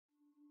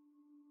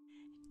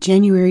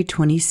January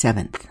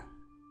 27th.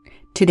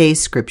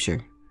 Today's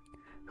scripture.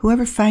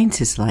 Whoever finds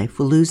his life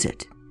will lose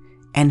it,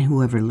 and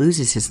whoever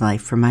loses his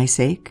life for my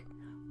sake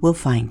will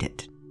find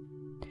it.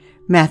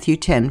 Matthew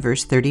 10,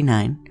 verse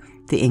 39,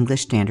 the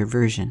English Standard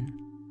Version.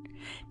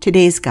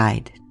 Today's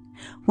guide.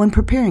 When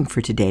preparing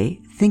for today,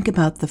 think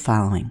about the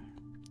following.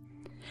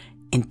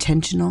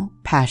 Intentional,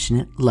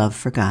 passionate love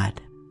for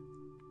God.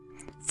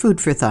 Food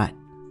for thought.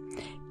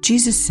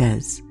 Jesus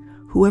says,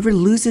 whoever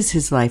loses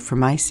his life for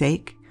my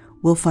sake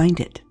will find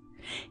it.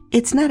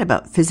 It's not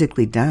about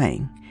physically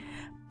dying,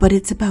 but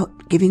it's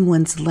about giving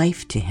one's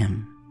life to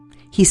him.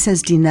 He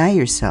says, deny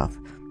yourself,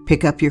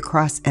 pick up your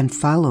cross, and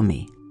follow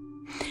me.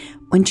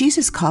 When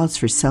Jesus calls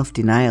for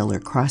self-denial or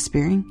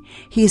cross-bearing,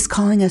 he is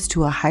calling us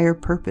to a higher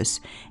purpose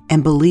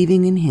and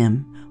believing in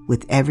him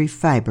with every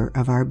fiber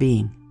of our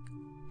being.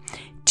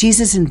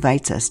 Jesus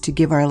invites us to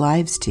give our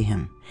lives to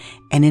him,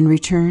 and in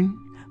return,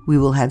 we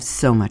will have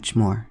so much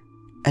more.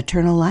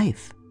 Eternal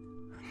life.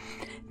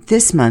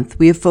 This month,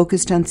 we have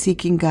focused on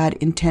seeking God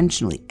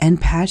intentionally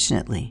and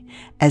passionately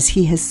as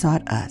he has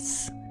sought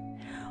us.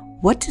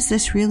 What does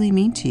this really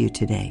mean to you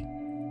today?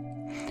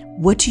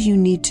 What do you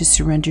need to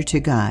surrender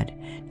to God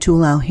to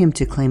allow him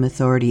to claim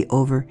authority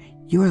over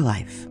your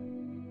life?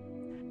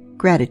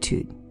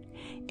 Gratitude.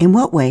 In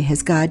what way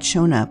has God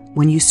shown up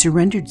when you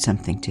surrendered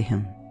something to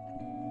him?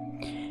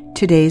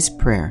 Today's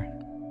prayer.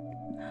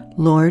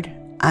 Lord,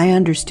 I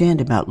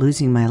understand about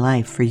losing my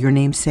life for your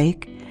name's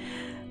sake,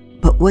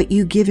 but what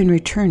you give in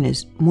return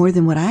is more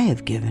than what I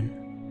have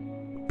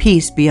given.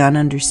 Peace beyond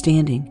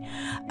understanding,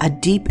 a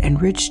deep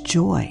and rich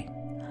joy,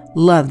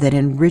 love that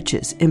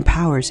enriches,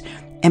 empowers,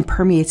 and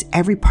permeates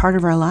every part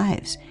of our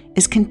lives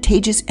is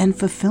contagious and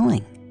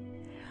fulfilling.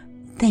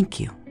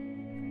 Thank you.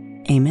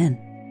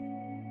 Amen.